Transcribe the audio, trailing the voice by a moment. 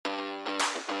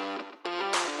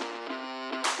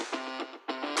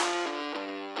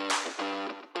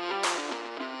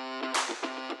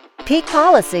Peak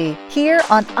Policy here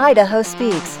on Idaho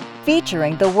Speaks,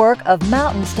 featuring the work of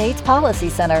Mountain States Policy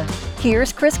Center.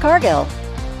 Here's Chris Cargill.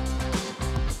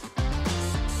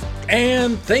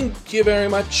 And thank you very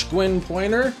much, Gwen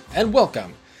Pointer, and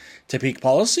welcome to Peak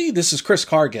Policy. This is Chris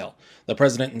Cargill, the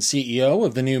president and CEO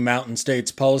of the new Mountain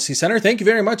States Policy Center. Thank you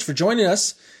very much for joining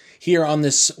us here on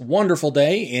this wonderful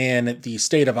day in the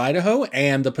state of Idaho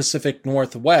and the Pacific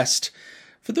Northwest.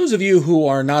 For those of you who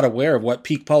are not aware of what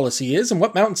Peak Policy is and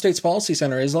what Mountain States Policy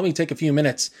Center is, let me take a few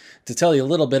minutes to tell you a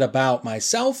little bit about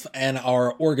myself and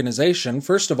our organization.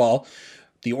 First of all,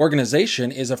 the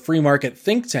organization is a free market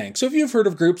think tank. So if you've heard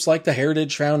of groups like the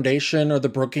Heritage Foundation or the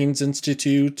Brookings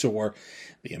Institute or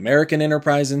the American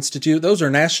Enterprise Institute, those are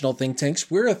national think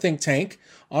tanks. We're a think tank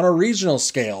on a regional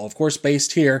scale, of course,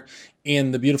 based here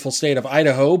in the beautiful state of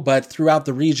Idaho, but throughout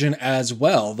the region as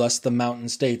well, thus the Mountain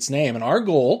States name. And our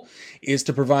goal is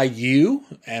to provide you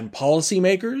and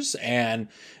policymakers and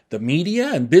the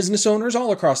media and business owners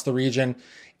all across the region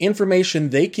information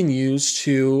they can use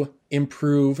to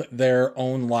improve their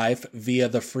own life via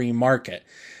the free market.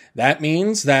 That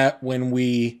means that when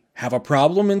we have a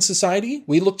problem in society,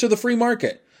 we look to the free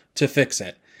market to fix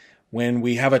it. When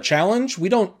we have a challenge, we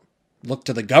don't look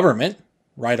to the government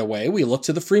right away. We look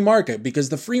to the free market because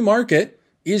the free market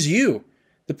is you.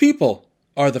 The people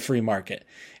are the free market.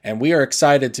 And we are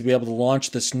excited to be able to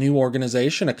launch this new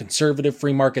organization, a conservative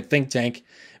free market think tank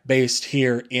based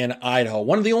here in Idaho.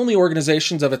 One of the only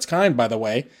organizations of its kind, by the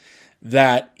way,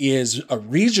 that is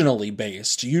regionally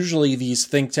based. Usually these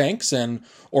think tanks and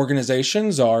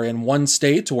organizations are in one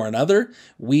state or another.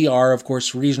 We are, of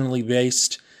course, regionally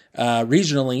based.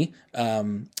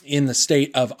 In the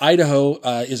state of Idaho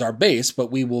is our base, but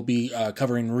we will be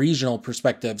covering regional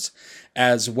perspectives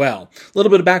as well. A little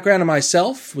bit of background on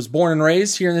myself. Was born and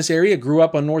raised here in this area, grew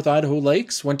up on North Idaho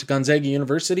Lakes, went to Gonzaga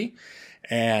University,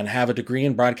 and have a degree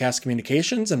in broadcast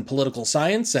communications and political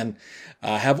science, and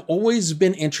have always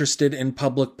been interested in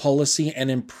public policy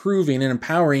and improving and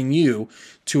empowering you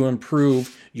to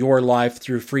improve your life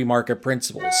through free market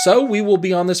principles. So we will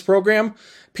be on this program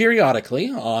periodically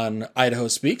on Idaho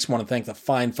Speaks. I want to thank the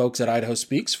fine folks at Idaho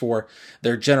Speaks for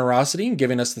their generosity and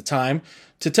giving us the time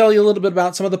to tell you a little bit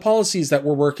about some of the policies that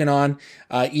we're working on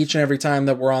each and every time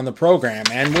that we're on the program.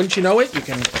 And wouldn't you know it, you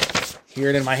can hear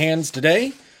it in my hands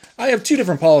today. I have two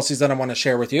different policies that I want to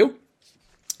share with you.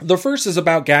 The first is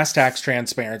about gas tax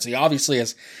transparency. Obviously,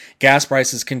 as gas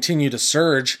prices continue to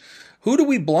surge, who do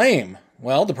we blame?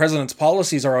 Well, the president's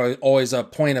policies are always a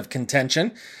point of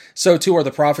contention. So too are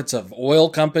the profits of oil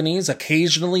companies.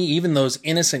 Occasionally, even those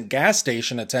innocent gas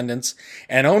station attendants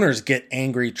and owners get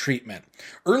angry treatment.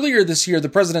 Earlier this year, the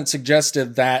president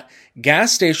suggested that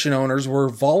gas station owners were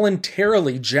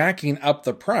voluntarily jacking up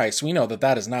the price. We know that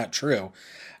that is not true.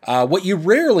 What you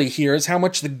rarely hear is how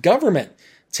much the government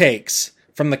takes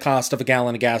from the cost of a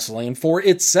gallon of gasoline for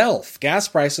itself. Gas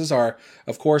prices are,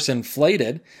 of course,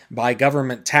 inflated by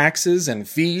government taxes and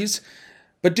fees.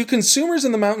 But do consumers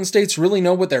in the Mountain States really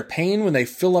know what they're paying when they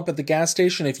fill up at the gas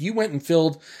station? If you went and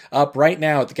filled up right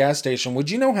now at the gas station, would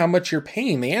you know how much you're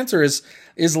paying? The answer is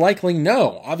likely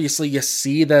no. Obviously, you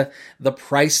see the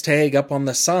price tag up on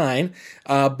the sign,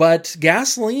 but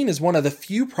gasoline is one of the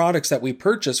few products that we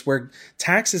purchase where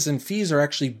taxes and fees are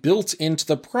actually built into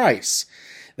the price.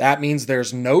 That means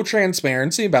there's no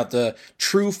transparency about the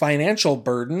true financial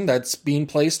burden that's being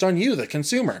placed on you, the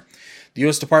consumer. The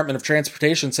U.S. Department of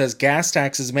Transportation says gas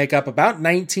taxes make up about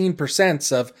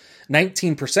 19%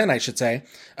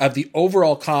 of the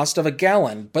overall cost of a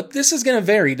gallon. But this is going to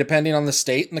vary depending on the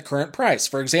state and the current price.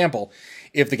 For example,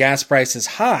 if the gas price is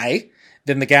high,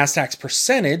 then the gas tax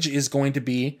percentage is going to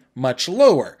be much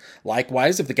lower.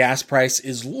 Likewise, if the gas price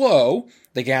is low,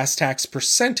 the gas tax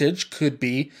percentage could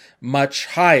be much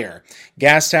higher.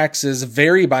 Gas taxes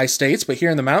vary by states, but here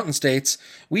in the Mountain States,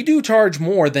 we do charge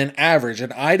more than average.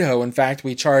 In Idaho, in fact,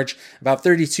 we charge about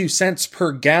 32 cents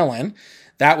per gallon.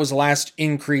 That was last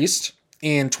increased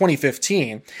in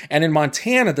 2015. And in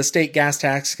Montana, the state gas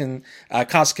tax can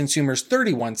cost consumers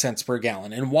 31 cents per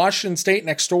gallon. In Washington State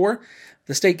next door,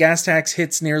 the state gas tax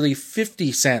hits nearly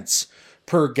 50 cents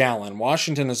per gallon.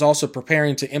 Washington is also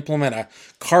preparing to implement a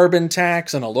carbon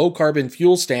tax and a low carbon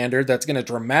fuel standard that's going to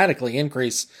dramatically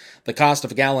increase the cost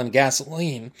of a gallon of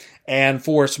gasoline and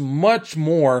force much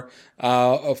more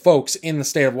folks in the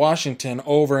state of Washington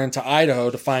over into Idaho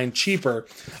to find cheaper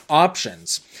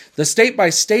options. The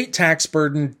state-by-state tax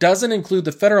burden doesn't include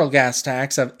the federal gas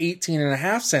tax of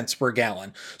 18.5 cents per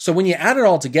gallon. So when you add it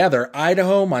all together,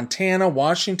 Idaho, Montana,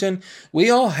 Washington, we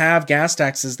all have gas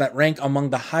taxes that rank among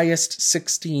the highest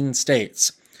 16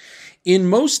 states. In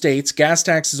most states, gas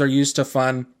taxes are used to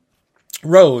fund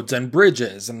roads and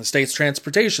bridges and the state's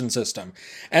transportation system.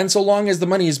 And so long as the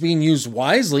money is being used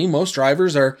wisely, most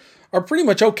drivers are pretty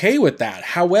much okay with that.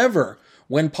 However,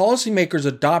 when policymakers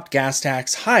adopt gas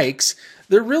tax hikes,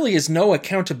 there really is no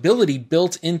accountability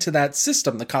built into that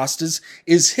system. The cost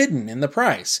is hidden in the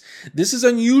price. This is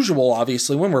unusual,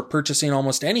 obviously, when we're purchasing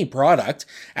almost any product.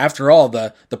 After all,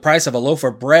 the price of a loaf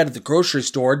of bread at the grocery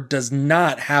store does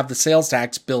not have the sales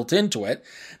tax built into it.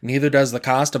 Neither does the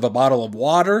cost of a bottle of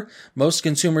water. Most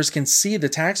consumers can see the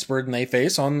tax burden they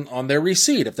face on their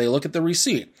receipt if they look at the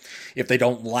receipt. If they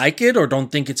don't like it or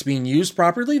don't think it's being used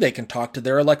properly, they can talk to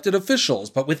their elected officials.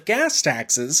 But with gas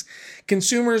taxes,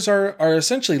 consumers are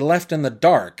essentially left in the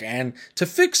dark. And to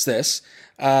fix this,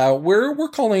 we're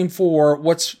calling for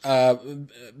what's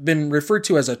been referred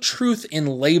to as a truth in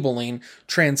labeling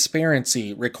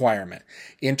transparency requirement.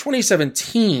 In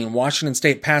 2017, Washington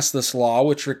State passed this law,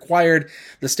 which required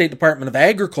the State Department of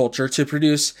Agriculture to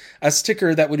produce a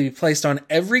sticker that would be placed on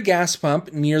every gas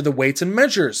pump near the weights and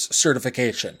measures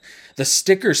certification. The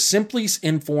sticker simply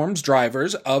informs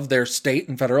drivers of their state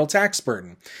and federal tax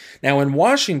burden. Now, in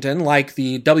Washington, like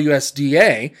the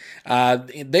WSDA,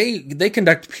 they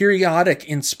conduct periodic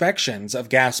inspections of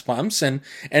gas pumps, and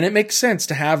it makes sense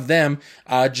to have them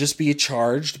just be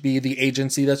the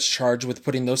agency that's charged with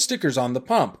putting those stickers on the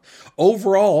pump.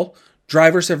 Overall,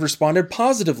 drivers have responded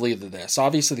positively to this.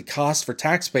 Obviously, the cost for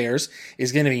taxpayers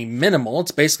is going to be minimal.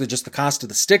 It's basically just the cost of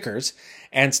the stickers.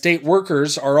 And state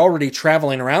workers are already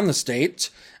traveling around the state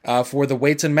for the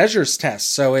weights and measures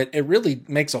test. So it really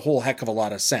makes a whole heck of a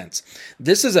lot of sense.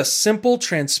 This is a simple,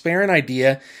 transparent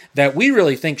idea that we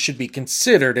really think should be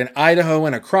considered in Idaho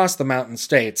and across the mountain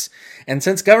states. And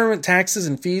since government taxes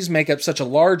and fees make up such a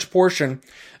large portion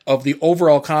of the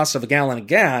overall cost of a gallon of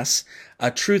gas,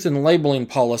 a truth in labeling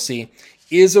policy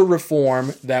is a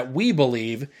reform that we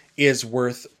believe is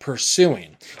worth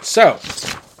pursuing. So,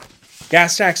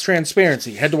 gas tax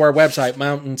transparency. Head to our website,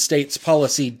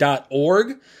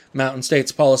 mountainstatespolicy.org,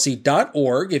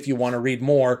 mountainstatespolicy.org, if you want to read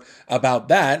more about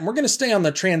that. And we're going to stay on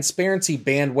the transparency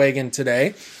bandwagon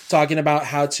today, talking about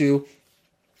how to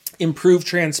improve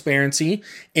transparency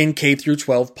in K through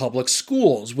 12 public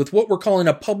schools with what we're calling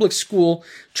a Public School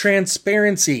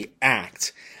Transparency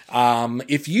Act.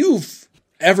 If you've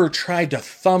ever tried to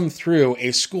thumb through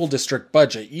a school district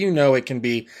budget, you know it can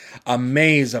be a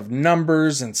maze of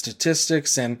numbers and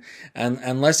statistics, and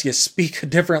unless you speak a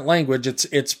different language,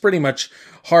 it's pretty much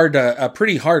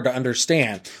pretty hard to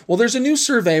understand. Well, there's a new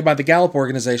survey by the Gallup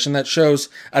organization that shows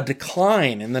a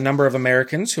decline in the number of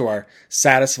Americans who are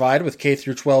satisfied with K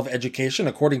through 12 education.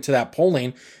 According to that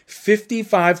polling,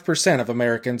 55% of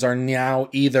Americans are now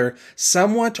either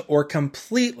somewhat or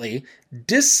completely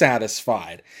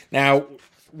dissatisfied. Now,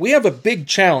 we have a big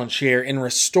challenge here in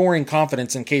restoring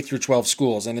confidence in K through 12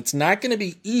 schools, and it's not going to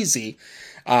be easy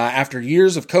after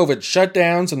years of COVID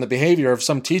shutdowns and the behavior of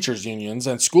some teachers' unions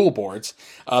and school boards.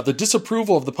 The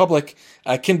disapproval of the public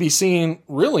can be seen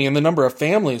really in the number of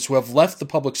families who have left the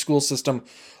public school system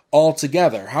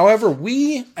altogether. However,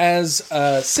 we as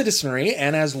citizenry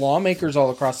and as lawmakers all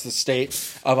across the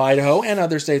state of Idaho and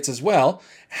other states as well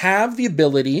have the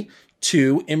ability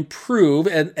to improve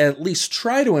and at least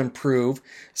try to improve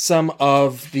some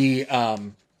of the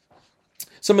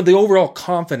overall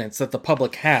confidence that the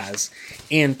public has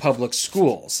in public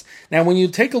schools. Now, when you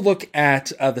take a look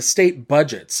at the state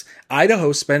budgets,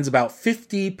 Idaho spends about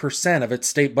 50% of its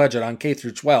state budget on K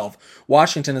through 12.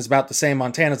 Washington is about the same.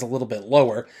 Montana's a little bit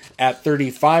lower at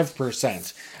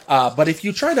 35%. But if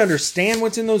you try to understand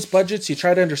what's in those budgets, you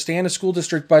try to understand a school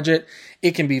district budget,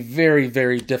 it can be very,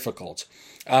 very difficult.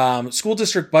 School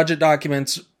district budget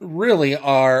documents really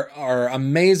are a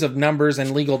maze of numbers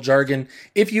and legal jargon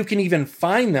if you can even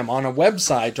find them on a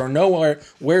website or know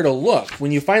where to look.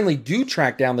 When you finally do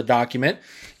track down the document,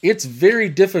 it's very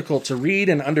difficult to read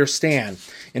and understand.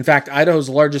 In fact, Idaho's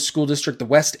largest school district, the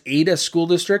West Ada School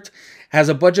District, has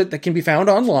a budget that can be found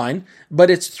online, but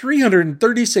it's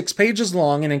 336 pages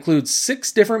long and includes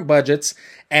 6 different budgets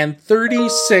and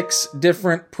 36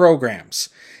 different programs.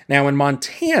 Now, in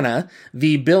Montana,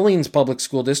 the Billings Public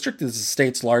School District is the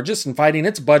state's largest, and finding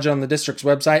its budget on the district's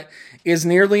website is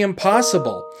nearly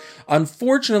impossible.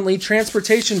 Unfortunately,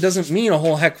 transportation doesn't mean a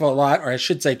whole heck of a lot, or I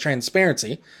should say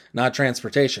transparency, not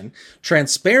transportation.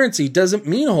 Transparency doesn't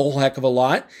mean a whole heck of a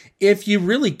lot if you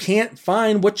really can't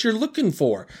find what you're looking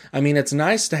for. I mean, it's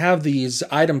nice to have these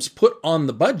items put on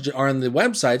the budget or on the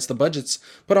websites, the budgets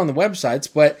put on the websites,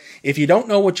 but if you don't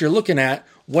know what you're looking at,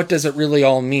 what does it really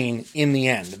all mean in the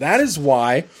end? That is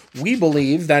why we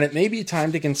believe that it may be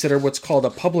time to consider what's called a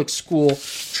Public School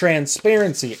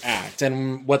Transparency Act.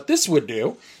 And what this would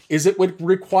do is it would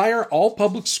require all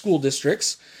public school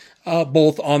districts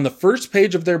both on the first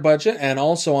page of their budget and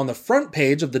also on the front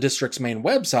page of the district's main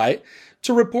website,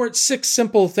 to report 6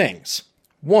 simple things.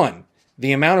 1,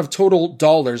 the amount of total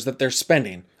dollars that they're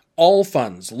spending, all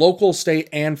funds, local, state,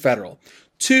 and federal.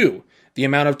 2, the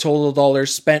amount of total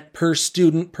dollars spent per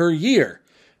student per year.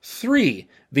 3,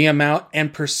 the amount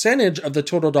and percentage of the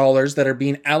total dollars that are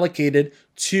being allocated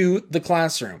to the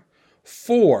classroom.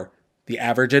 4, the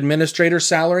average administrator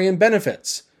salary and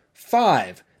benefits.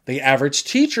 5, the average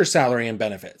teacher salary and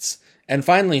benefits. And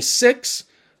finally, 6,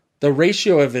 the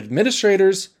ratio of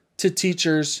administrators to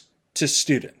teachers to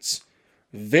students.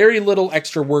 Very little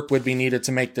extra work would be needed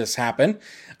to make this happen.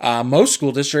 Most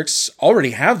school districts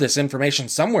already have this information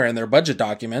somewhere in their budget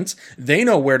documents. They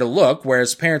know where to look,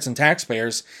 whereas parents and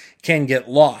taxpayers can get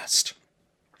lost.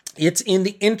 It's in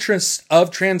the interest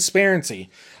of transparency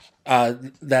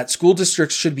that school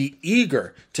districts should be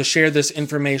eager to share this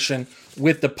information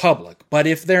with the public. But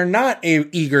if they're not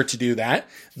eager to do that,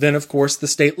 then of course the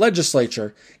state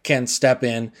legislature can step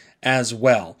in as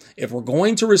well. If we're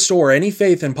going to restore any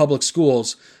faith in public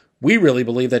schools, we really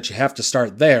believe that you have to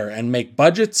start there and make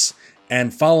budgets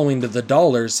and following to the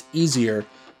dollars easier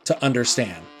to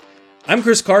understand. I'm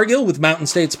Chris Cargill with Mountain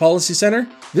States Policy Center.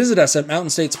 Visit us at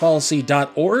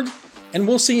mountainstatespolicy.org, and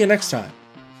we'll see you next time.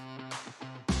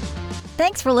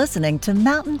 Thanks for listening to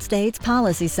Mountain States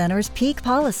Policy Center's Peak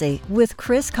Policy with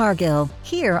Chris Cargill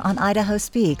here on Idaho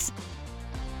Speaks.